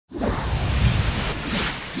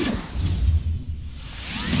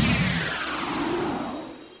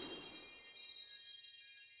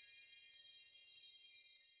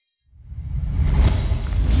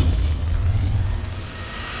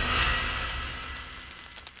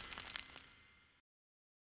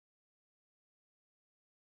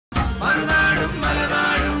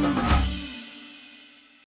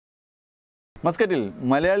മസ്കറ്റിൽ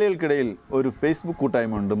മലയാളികൾക്കിടയിൽ ഒരു Facebook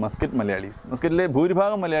കൂട്ടായ്മയുണ്ട്, Muscat Malayalees. മസ്കറ്റിലെ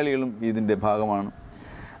ഭൂരിഭാഗം മലയാളികളും ഇതിൻ്റെ ഭാഗമാണ്.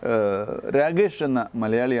 രാകേഷ് എന്ന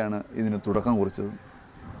മലയാളിയാണ് ഇതിന് തുടക്കം കുറിച്ചത്.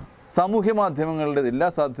 സാമൂഹ്യ മാധ്യമങ്ങളുടെ എല്ലാ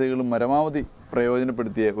സാധ്യതകളും പരമാവധി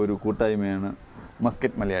പ്രയോജനപ്പെടുത്തിയ ഒരു കൂട്ടായ്മയാണ്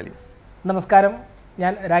മസ്കറ്റ് മലയാളീസ്. നമസ്കാരം,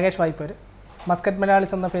 ഞാൻ രാകേഷ് വായ്പൂർ. മസ്കറ്റ്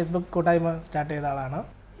മലയാളീസ് എന്ന ഫേസ്ബുക്ക് കൂട്ടായ്മ സ്റ്റാർട്ട് ചെയ്ത ആളാണ്.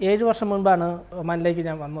 7 വർഷം മുൻപാണ് ഒമാനിലേക്ക്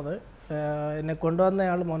ഞാൻ വന്നത്. എന്നെ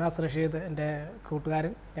കൊണ്ടുവന്നയാൾ മോനാസ് റഷീദ്, എൻ്റെ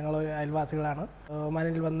കൂട്ടുകാരൻ. ഞങ്ങൾ അയൽവാസികളാണ്.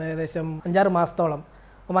 ഒമാനിൽ വന്ന് ഏകദേശം 5-6 മാസത്തോളം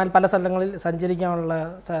ഒമാൻ പല സ്ഥലങ്ങളിൽ സഞ്ചരിക്കാനുള്ള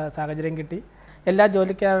സാഹചര്യം കിട്ടി. എല്ലാ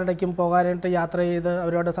ജോലിക്കാരുടേക്കും പോകാനായിട്ട് യാത്ര ചെയ്ത്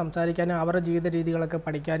അവരോട് സംസാരിക്കാനും അവരുടെ ജീവിത രീതികളൊക്കെ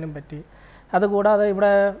പഠിക്കാനും പറ്റി. അതുകൂടാതെ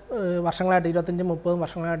ഇവിടെ വർഷങ്ങളായിട്ട് 25-30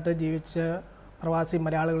 വർഷങ്ങളായിട്ട് ജീവിച്ച പ്രവാസി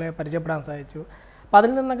മലയാളികളെ പരിചയപ്പെടാൻ സാധിച്ചു. അപ്പം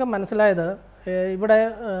അതിൽ നിന്നൊക്കെ മനസ്സിലായത്, ഇവിടെ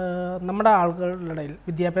നമ്മുടെ ആളുകളുടെ ഇടയിൽ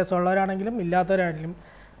വിദ്യാഭ്യാസമുള്ളവരാണെങ്കിലും ഇല്ലാത്തവരാണെങ്കിലും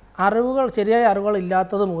ശരിയായ അറിവുകൾ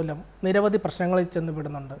ഇല്ലാത്തത് മൂലം നിരവധി പ്രശ്നങ്ങളിൽ ചെന്ന്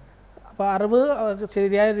പെടുന്നുണ്ട്. അപ്പോൾ അറിവ്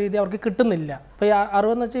ശരിയായ രീതി അവർക്ക് കിട്ടുന്നില്ല. അപ്പോൾ ഈ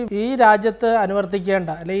അറിവെന്ന് വെച്ചാൽ ഈ രാജ്യത്ത് അനുവർത്തിക്കേണ്ട,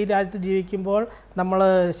 അല്ലെങ്കിൽ ഈ രാജ്യത്ത് ജീവിക്കുമ്പോൾ നമ്മൾ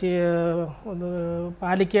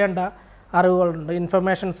പാലിക്കേണ്ട അറിവുകളുണ്ട്,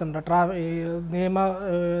 ഇൻഫർമേഷൻസ് ഉണ്ട്,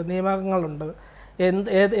 നിയമങ്ങളുണ്ട്.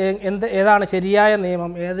 ഏതാണ് ശരിയായ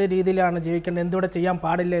നിയമം, ഏത് രീതിയിലാണ് ജീവിക്കേണ്ടത്, എന്തുകൂടെ ചെയ്യാൻ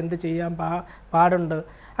പാടില്ല, എന്ത് ചെയ്യാൻ പാടുണ്ട്,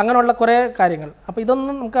 അങ്ങനെയുള്ള കുറേ കാര്യങ്ങൾ. അപ്പോൾ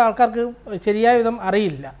ഇതൊന്നും നമുക്ക് ആൾക്കാർക്ക് ശരിയായ വിധം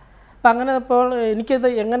അറിയില്ല. അപ്പം അങ്ങനെ ഇപ്പോൾ എനിക്കിത്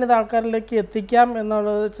എങ്ങനെ ഇത് ആൾക്കാരിലേക്ക് എത്തിക്കാം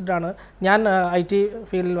എന്നുള്ളത് വെച്ചിട്ടാണ് ഞാൻ IT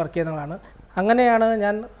ഫീൽഡിൽ വർക്ക് ചെയ്യുന്നതാണ്. അങ്ങനെയാണ്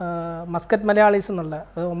ഞാൻ മസ്കറ്റ് മലയാളീസ് എന്നുള്ള,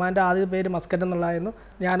 ഒമാൻ്റെ ആദ്യ പേര് മസ്കറ്റ് എന്നുള്ളതായിരുന്നു.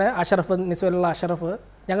 ഞാൻ അഷറഫ്, നിസ്വലുള്ള അഷറഫ്,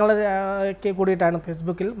 ഞങ്ങളൊക്കെ കൂടിയിട്ടാണ്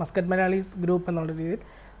ഫേസ്ബുക്കിൽ മസ്കറ്റ് മലയാളീസ് ഗ്രൂപ്പ് എന്നുള്ള രീതിയിൽ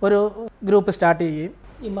ഒരു ഗ്രൂപ്പ് സ്റ്റാർട്ട് ചെയ്യുകയും.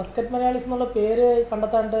 ഈ മസ്കറ്റ് മലയാളീസ് എന്നുള്ള പേര്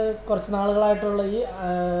കണ്ടെത്താണ്ട് കുറേ നാളുകളായിട്ടുള്ള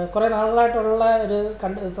ഒരു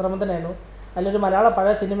ശ്രമത്തിനായിരുന്നു. അതിലൊരു മലയാള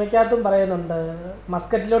പഴയ സിനിമയ്ക്കകത്തും പറയുന്നുണ്ട്,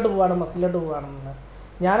 മസ്കറ്റിലോട്ട് പോവാണെന്ന്.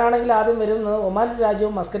 ഞാനാണെങ്കിൽ ആദ്യം വരുന്നത് ഒമാൻ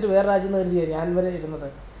രാജ്യവും മസ്കറ്റ് വേറെ രാജ്യം എന്ന് കരുതിയാണ് ഞാൻ വരെ ഇരുന്നത്.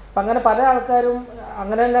 അപ്പം അങ്ങനെ പല ആൾക്കാരും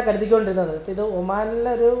അങ്ങനെ തന്നെ കരുതിക്കൊണ്ടിരുന്നത്. അപ്പോൾ ഇത്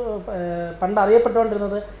ഒമാനിലൊരു പണ്ട്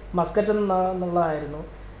അറിയപ്പെട്ടുകൊണ്ടിരുന്നത് മസ്കറ്റ് എന്നുള്ളതായിരുന്നു.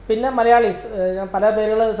 പിന്നെ മലയാളീസ് ഞാൻ പല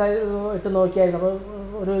പേരുകൾ ഇട്ട് നോക്കിയായിരുന്നു. അപ്പോൾ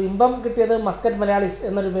ഒരു ഇമ്പം കിട്ടിയത് മസ്കറ്റ് മലയാളീസ്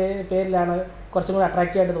എന്നൊരു പേരിലാണ് കുറച്ചും കൂടി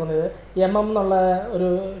അട്രാക്റ്റീവ് ആയിട്ട് തോന്നിയത്. MM എന്നുള്ള ഒരു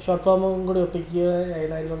ഷോർട്ട് ഫോമും കൂടി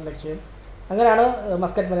ഒപ്പിക്കുകയായിരുന്നു അതിനുള്ള ലക്ഷ്യം. അങ്ങനെയാണ്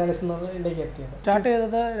മസ്കറ്റ് മലയാളീസ് എന്നതിലേക്ക് എത്തിയത്. സ്റ്റാർട്ട്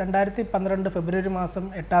ചെയ്തത് 2012 ഫെബ്രുവരി മാസം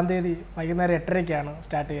 8-ാം തീയതി വൈകുന്നേരം 8:30-ക്കാണ്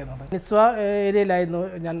സ്റ്റാർട്ട് ചെയ്യുന്നത്. നിസ്വ ഏരിയയിലായിരുന്നു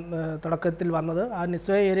ഞാൻ തുടക്കത്തിൽ വന്നത്. ആ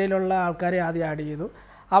നിസ്വ ഏരിയയിലുള്ള ആൾക്കാരെ ആദ്യം ആഡ് ചെയ്തു.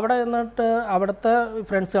 അവിടെ നിന്നിട്ട് അവിടുത്തെ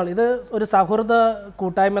ഫ്രണ്ട്സുകൾ, ഇത് ഒരു സൗഹൃദ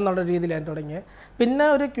കൂട്ടായ്മ എന്നുള്ള രീതിയിലാണ് തുടങ്ങിയത്. പിന്നെ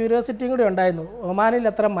ഒരു ക്യൂരിയോസിറ്റിയും കൂടി ഉണ്ടായിരുന്നു, ഒമാനിൽ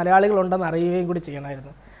എത്ര മലയാളികളുണ്ടെന്ന് അറിയുകയും കൂടി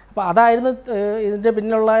ചെയ്യണമായിരുന്നു. അപ്പോൾ അതായിരുന്നു ഇതിൻ്റെ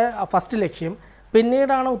പിന്നിലുള്ള ഫസ്റ്റ് ലക്ഷ്യം.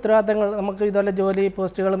 പിന്നീടാണ് ഉത്തരവാദിത്തങ്ങൾ, നമുക്ക് ഇതുപോലെ ജോലി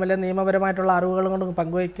പോസ്റ്റുകളും അല്ലെങ്കിൽ നിയമപരമായിട്ടുള്ള അറിവുകളും കൊണ്ട്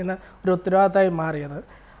പങ്കുവയ്ക്കുന്ന ഒരു ഉത്തരവാദിത്തമായി മാറിയത്.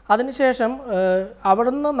 അതിനുശേഷം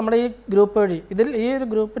അവിടുന്ന് നമ്മുടെ ഈ ഗ്രൂപ്പ് വഴി, ഈ ഒരു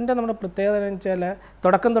ഗ്രൂപ്പിൻ്റെ നമ്മുടെ പ്രത്യേകത എന്ന് വെച്ചാൽ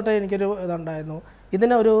തുടക്കം തൊട്ടേ എനിക്കൊരു ഇതുണ്ടായിരുന്നു,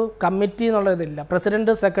 ഇതിനൊരു കമ്മിറ്റി എന്നുള്ളതില്ല,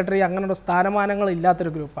 പ്രസിഡൻറ്റ്, സെക്രട്ടറി അങ്ങനെയുള്ള സ്ഥാനമാനങ്ങൾ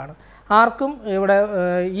ഇല്ലാത്തൊരു ഗ്രൂപ്പാണ്. ആർക്കും ഇവിടെ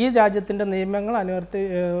ഈ രാജ്യത്തിൻ്റെ നിയമങ്ങൾ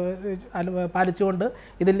പാലിച്ചുകൊണ്ട്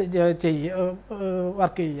ഇതിൽ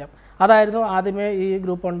വർക്ക് ചെയ്യാം. അതായിരുന്നു ആദ്യമേ ഈ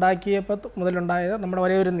ഗ്രൂപ്പ് ഉണ്ടാക്കിയപ്പോൾ മുതലുണ്ടായത് നമ്മുടെ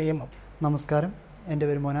ഒരേ ഒരു നിയമം. നമസ്കാരം, എൻ്റെ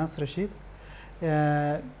പേര് മോനാസ് റഷീദ്.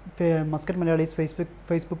 മസ്കറ്റ് മലയാളീസ്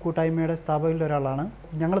ഫേസ്ബുക്ക് കൂട്ടായ്മയുടെ സ്ഥാപകരിൽ ഒരാളാണ്.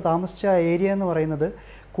 ഞങ്ങൾ താമസിച്ച ഏരിയ എന്ന് പറയുന്നത്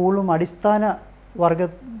കൂടുതലും അടിസ്ഥാന വർഗ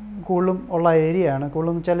കൂടുതലും ഉള്ള ഏരിയയാണ്.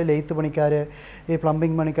 കൂടുതലും എന്ന് വെച്ചാൽ ലെയ്ത്ത് പണിക്കാർ, ഈ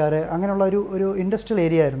പ്ലംബിംഗ് പണിക്കാർ, അങ്ങനെയുള്ള ഒരു ഇൻഡസ്ട്രിയൽ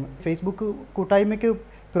ഏരിയ ആയിരുന്നു. ഫേസ്ബുക്ക് കൂട്ടായ്മയ്ക്ക്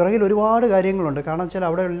പിറകിൽ ഒരുപാട് കാര്യങ്ങളുണ്ട്. കാരണം വെച്ചാൽ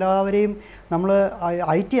അവിടെ എല്ലാവരെയും നമ്മൾ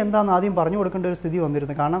IT എന്താണെന്ന് ആദ്യം പറഞ്ഞു കൊടുക്കേണ്ട ഒരു സ്ഥിതി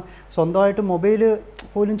വന്നിരുന്നു. കാരണം സ്വന്തമായിട്ട് മൊബൈൽ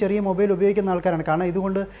പോലും, ചെറിയ മൊബൈൽ ഉപയോഗിക്കുന്ന ആൾക്കാരാണ്. കാരണം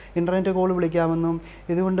ഇതുകൊണ്ട് ഇൻ്റർനെറ്റ് കോൾ വിളിക്കാമെന്നും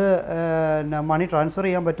ഇതുകൊണ്ട് മണി ട്രാൻസ്ഫർ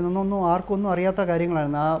ചെയ്യാൻ പറ്റുന്നൊന്നും ആർക്കൊന്നും അറിയാത്ത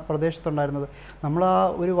കാര്യങ്ങളായിരുന്നു ആ പ്രദേശത്തുണ്ടായിരുന്നത്. നമ്മൾ ആ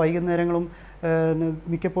ഒരു വൈകുന്നേരങ്ങളും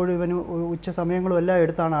മിക്കപ്പോഴും ഇവന് ഉച്ച സമയങ്ങളും എല്ലാം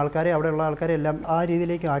എടുത്താണ് അവിടെയുള്ള ആൾക്കാരെ എല്ലാം ആ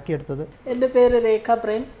രീതിയിലേക്ക് ആക്കിയെടുത്തത്. എൻ്റെ പേര് രേഖ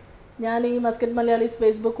പ്രേം. ഞാൻ ഈ മസ്കറ്റ് മലയാളീസ്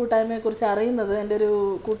ഫേസ്ബുക്ക് കൂട്ടായ്മയെക്കുറിച്ച് അറിയുന്നത് എൻ്റെ ഒരു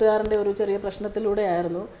കൂട്ടുകാരൻ്റെ ഒരു ചെറിയ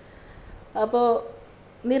പ്രശ്നത്തിലൂടെയായിരുന്നു. അപ്പോൾ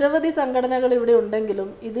നിരവധി സംഘടനകൾ ഇവിടെ ഉണ്ടെങ്കിലും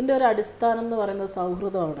ഇതിൻ്റെ ഒരു അടിസ്ഥാനം എന്ന് പറയുന്നത്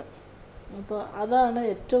സൗഹൃദമാണ്. അപ്പോൾ അതാണ്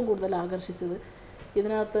ഏറ്റവും കൂടുതൽ ആകർഷിച്ചത്.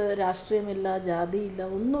 ഇതിനകത്ത് രാഷ്ട്രീയമില്ല, ജാതിയില്ല,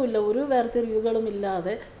 ഒന്നുമില്ല, ഒരു വേർതിരിവുകളും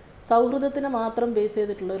ഇല്ലാതെ സൗഹൃദത്തിനെ മാത്രം ബേസ്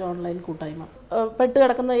ചെയ്തിട്ടുള്ള ഒരു ഓൺലൈൻ കൂട്ടായ്മ. പെട്ട്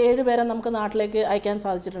കിടക്കുന്ന 7 പേരെ നമുക്ക് നാട്ടിലേക്ക് അയക്കാൻ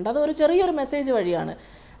സാധിച്ചിട്ടുണ്ട്. അത് ഒരു ചെറിയൊരു മെസ്സേജ് വഴിയാണ്.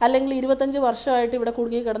 അല്ലെങ്കിൽ 25 വർഷമായിട്ട് ഇവിടെ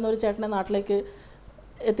കുടുങ്ങി കിടന്ന ഒരു ചേട്ടനെ നാട്ടിലേക്ക്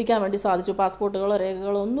എത്തിക്കാൻ വേണ്ടി സാധിച്ചു. പാസ്പോർട്ടുകളോ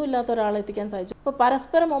രേഖകളോ ഒന്നും ഇല്ലാത്ത ഒരാളെ എത്തിക്കാൻ സാധിച്ചു. അപ്പോൾ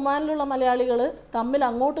പരസ്പരം ഒമാനിലുള്ള മലയാളികൾ തമ്മിൽ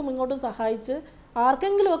അങ്ങോട്ടും ഇങ്ങോട്ടും സഹായിച്ച്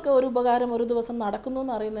ആർക്കെങ്കിലുമൊക്കെ ഒരു ഉപകാരം ഒരു ദിവസം നടക്കുന്നു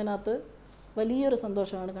എന്ന് അറിയുന്നതിനകത്ത് വലിയൊരു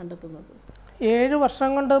സന്തോഷമാണ് കണ്ടെത്തുന്നത്. 7 വർഷം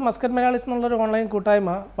കൊണ്ട് മസ്കറ്റ് മലയാളീസ് എന്നുള്ളൊരു ഓൺലൈൻ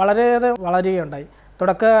കൂട്ടായ്മ വളരെയേറെ വളരുകയുണ്ടായി.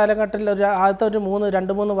 തുടക്ക കാലഘട്ടത്തിൽ ആദ്യത്തെ ഒരു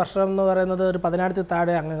 2-3 വർഷം എന്ന് പറയുന്നത് ഒരു 10,000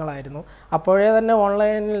 താഴെ അംഗങ്ങളായിരുന്നു. അപ്പോഴേ തന്നെ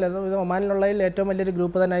ഓൺലൈനിൽ ഒമാനിലുള്ളതിൽ ഏറ്റവും വലിയൊരു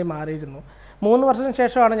ഗ്രൂപ്പ് തന്നെയായി മാറിയിരുന്നു. 3 വർഷത്തിന്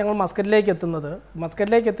ശേഷമാണ് ഞങ്ങൾ മസ്കറ്റിലേക്ക് എത്തുന്നത്.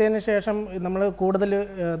 മസ്കറ്റിലേക്ക് എത്തിയതിന് ശേഷം നമ്മൾ കൂടുതൽ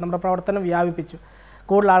നമ്മുടെ പ്രവർത്തനം വ്യാപിപ്പിച്ചു,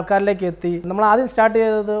 കൂടുതൽ ആൾക്കാരിലേക്ക് എത്തി. നമ്മൾ ആദ്യം സ്റ്റാർട്ട്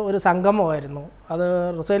ചെയ്തത് ഒരു സംഗമമായിരുന്നു. അത്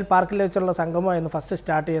റുസൈൽ പാർക്കിൽ വെച്ചുള്ള സംഗമമായിരുന്നു ഫസ്റ്റ്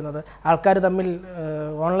സ്റ്റാർട്ട് ചെയ്യുന്നത്. ആൾക്കാർ തമ്മിൽ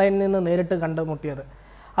ഓൺലൈനിൽ നിന്ന് നേരിട്ട് കണ്ടുമുട്ടിയത്.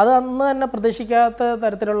 അത് അന്ന് തന്നെ പ്രതീക്ഷിക്കാത്ത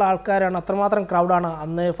തരത്തിലുള്ള ആൾക്കാരാണ്, അത്രമാത്രം ക്രൗഡാണ്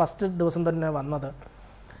അന്ന് ഫസ്റ്റ് ദിവസം തന്നെ വന്നത്.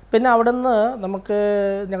 പിന്നെ അവിടുന്ന് നമുക്ക്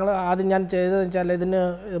ഞാൻ ചെയ്തതെന്ന് വെച്ചാൽ ഇതിന്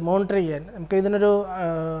മോണിറ്റർ ചെയ്യാൻ നമുക്ക്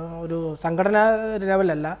ഇതിനൊരു സംഘടനാ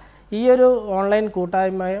ലെവലല്ല, ഈ ഒരു ഓൺലൈൻ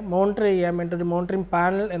കൂട്ടായ്മയെ മോണിറ്റർ ചെയ്യാൻ വേണ്ടി ഒരു മോണിറ്ററിംഗ്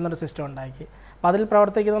പാനൽ എന്നൊരു സിസ്റ്റം ഉണ്ടാക്കി. അപ്പോൾ അതിൽ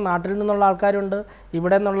പ്രവർത്തിക്കുന്ന നാട്ടിൽ നിന്നുള്ള ആൾക്കാരുണ്ട്,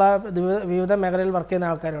 ഇവിടെ നിന്നുള്ള വിവിധ മേഖലയിൽ വർക്ക്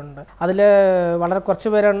ചെയ്യുന്ന ആൾക്കാരുണ്ട്. അതിൽ വളരെ കുറച്ച്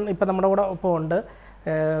പേരാണ് ഇപ്പം നമ്മുടെ കൂടെ ഒപ്പം ഉണ്ട്.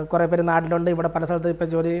 കുറേ പേര് നാട്ടിലുണ്ട്, ഇവിടെ പല സ്ഥലത്ത് ഇപ്പോൾ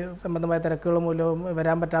ജോലി സംബന്ധമായ തിരക്കുകൾ മൂലവും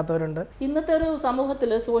വരാൻ പറ്റാത്തവരുണ്ട്. ഇന്നത്തെ ഒരു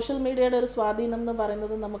സമൂഹത്തിൽ സോഷ്യൽ മീഡിയയുടെ ഒരു സ്വാധീനം എന്ന്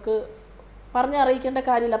പറയുന്നത് നമുക്ക് പറഞ്ഞറിയിക്കേണ്ട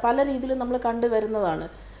കാര്യമില്ല, പല രീതിയിലും നമ്മൾ കണ്ടുവരുന്നതാണ്.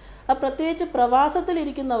 പ്രത്യേകിച്ച്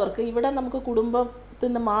പ്രവാസത്തിലിരിക്കുന്നവർക്ക് ഇവിടെ നമുക്ക് കുടുംബത്തിൽ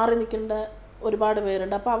നിന്ന് മാറി നിൽക്കേണ്ട ഒരുപാട്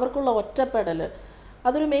പേരുണ്ട്. അപ്പോൾ അവർക്കുള്ള ഒറ്റപ്പെടൽ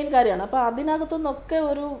അതൊരു മെയിൻ കാര്യമാണ്. അപ്പോൾ അതിനകത്തു നിന്നൊക്കെ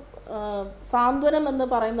ഒരു സാന്ത്വനം എന്ന്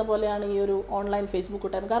പറയുന്ന പോലെയാണ് ഈ ഒരു ഓൺലൈൻ ഫേസ്ബുക്ക്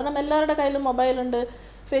കൂട്ടായ്മ. കാരണം എല്ലാവരുടെ കയ്യിലും മൊബൈലുണ്ട്,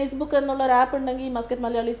 ഫേസ്ബുക്ക് എന്നുള്ള ഒരു ആപ്പ് ഉണ്ടെങ്കിൽ ഈ മസ്കറ്റ്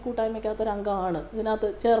മലയാളീസ് കൂട്ടായ്മയ്ക്കകത്തൊരു അംഗമാണ് ഇതിനകത്ത്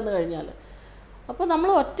ചേർന്ന് കഴിഞ്ഞാൽ. അപ്പോൾ നമ്മൾ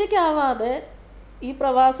ഒറ്റയ്ക്കാവാതെ ഈ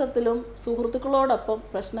പ്രവാസത്തിലും സുഹൃത്തുക്കളോടൊപ്പം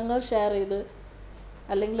പ്രശ്നങ്ങൾ ഷെയർ ചെയ്ത്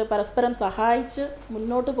അല്ലെങ്കിൽ പരസ്പരം സഹായിച്ച്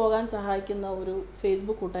മുന്നോട്ട് പോകാൻ സഹായിക്കുന്ന ഒരു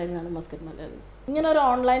ഫേസ്ബുക്ക് കൂട്ടായ്മയാണ് മസ്കറ്റ് മലയാളീസ്. ഇങ്ങനെ ഒരു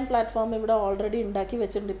ഓൺലൈൻ പ്ലാറ്റ്ഫോം ഇവിടെ ഓൾറെഡി ഉണ്ടാക്കി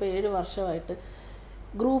വെച്ചിട്ടുണ്ട്. ഇപ്പോൾ 7 വർഷമായിട്ട്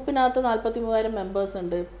ഗ്രൂപ്പിനകത്ത് 43,000 മെമ്പേഴ്സ്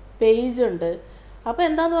ഉണ്ട്, പേജ് ഉണ്ട്. അപ്പോൾ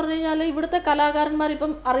എന്താണെന്ന് പറഞ്ഞു കഴിഞ്ഞാൽ ഇവിടുത്തെ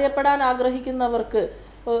കലാകാരന്മാരിപ്പം അറിയപ്പെടാൻ ആഗ്രഹിക്കുന്നവർക്ക്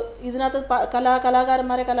ഇതിനകത്ത്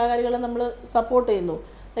കലാകാരികളെ നമ്മൾ സപ്പോർട്ട് ചെയ്യുന്നു.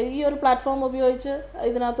 ഈ ഒരു പ്ലാറ്റ്ഫോം ഉപയോഗിച്ച്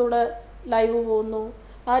ഇതിനകത്തൂടെ ലൈവ് പോകുന്നു.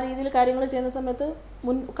 ആ രീതിയിൽ കാര്യങ്ങൾ ചെയ്യുന്ന സമയത്ത്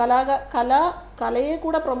കലയെ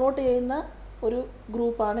കൂടെ പ്രൊമോട്ട് ചെയ്യുന്ന ഒരു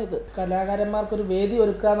ഗ്രൂപ്പാണ് ഇത്. കലാകാരന്മാർക്കൊരു വേദി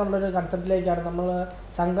ഒരുക്കുക എന്നുള്ളൊരു കൺസെപ്റ്റിലേക്കാണ് നമ്മൾ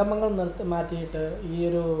സംഗമങ്ങൾ മാറ്റിയിട്ട് ഈ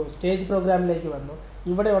ഒരു സ്റ്റേജ് പ്രോഗ്രാമിലേക്ക് വന്നു.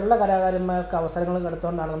 ഇവിടെയുള്ള കലാകാരന്മാർക്ക് അവസരങ്ങൾ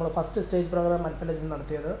കൊടുത്തുകൊണ്ടാണ് നമ്മൾ ഫസ്റ്റ് സ്റ്റേജ് പ്രോഗ്രാം മത്സരത്തിൽ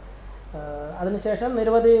നടത്തിയത്. അതിനുശേഷം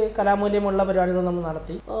നിരവധി കലാമൂല്യമുള്ള പരിപാടികൾ നമ്മൾ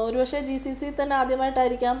നടത്തി. ഒരുപക്ഷെ GCC തന്നെ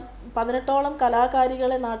ആദ്യമായിട്ടായിരിക്കാം 18ഓളം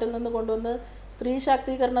കലാകാരികളെ നാട്ടിൽ നിന്ന് കൊണ്ടുവന്ന് സ്ത്രീ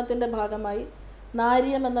ശാക്തീകരണത്തിൻ്റെ ഭാഗമായി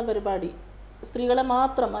നാരിയം എന്ന പരിപാടി സ്ത്രീകളെ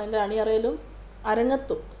മാത്രം അതിൻ്റെ അണിയറയിലും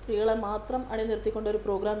അരങ്ങത്തും സ്ത്രീകളെ മാത്രം അണിനിർത്തിക്കൊണ്ട് ഒരു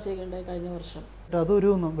പ്രോഗ്രാം ചെയ്യുകയുണ്ടായി കഴിഞ്ഞ വർഷം. അതൊരു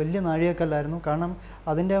വലിയ നാഴികക്കല്ലായിരുന്നു. കാരണം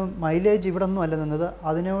അതിൻ്റെ മൈലേജ് ഇവിടെ ഒന്നും അല്ല നിന്നത്.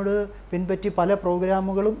 അതിനോട് പിൻപറ്റി പല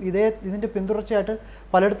പ്രോഗ്രാമുകളും ഇതിൻ്റെ പിന്തുടർച്ചയായിട്ട്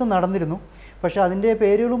പലയിടത്തും നടന്നിരുന്നു. പക്ഷേ അതിൻ്റെ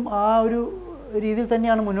പേരുകളും ആ ഒരു രീതിയിൽ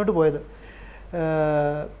തന്നെയാണ് മുന്നോട്ട് പോയത്.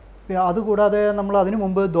 അതുകൂടാതെ നമ്മൾ അതിനു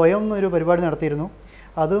മുമ്പ് ദ്വയം എന്നൊരു പരിപാടി നടത്തിയിരുന്നു.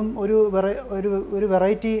 അതും ഒരു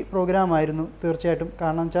വെറൈറ്റി പ്രോഗ്രാമായിരുന്നു തീർച്ചയായിട്ടും.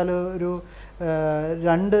 കാരണം വെച്ചാൽ ഒരു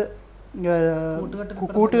 2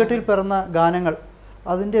 കൂട്ടുകെട്ടിൽ പിറന്ന ഗാനങ്ങൾ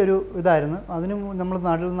അതിൻ്റെ ഒരു ഇതായിരുന്നു. അതിനും നമ്മൾ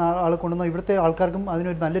നാട്ടിൽ നിന്ന് ആൾ കൊണ്ടുവന്ന ഇവിടുത്തെ ആൾക്കാർക്കും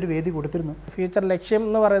അതിനൊരു നല്ലൊരു വേദി കൊടുത്തിരുന്നു. ഫ്യൂച്ചർ ലക്ഷ്യം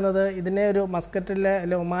എന്ന് പറയുന്നത് ഇതിനെ ഒരു മസ്കറ്റിലെ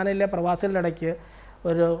അല്ലെങ്കിൽ ഒമാനിലെ പ്രവാസികളുടെ ഇടയ്ക്ക്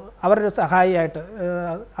അവരൊരു സഹായിയായിട്ട്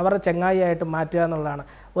അവരുടെ ചങ്ങായിയായിട്ട് മാറ്റുക എന്നുള്ളതാണ്.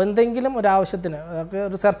 എന്തെങ്കിലും ഒരു ആവശ്യത്തിന്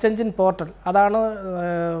ഒരു സെർച്ച് എഞ്ചിൻ പോർട്ടൽ, അതാണ്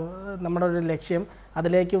നമ്മുടെ ഒരു ലക്ഷ്യം.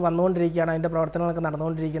 അതിലേക്ക് വന്നുകൊണ്ടിരിക്കുകയാണ്, അതിൻ്റെ പ്രവർത്തനങ്ങളൊക്കെ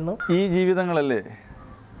നടന്നുകൊണ്ടിരിക്കുന്നു. ഈ ജീവിതങ്ങളല്ലേ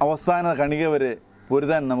അവസാന കണിക വരെ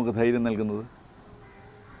പൊരുതാൻ നമുക്ക് ധൈര്യം നൽകുന്നത്.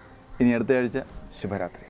 ഇനി അടുത്ത ആഴ്ച ശുഭരാത്രി.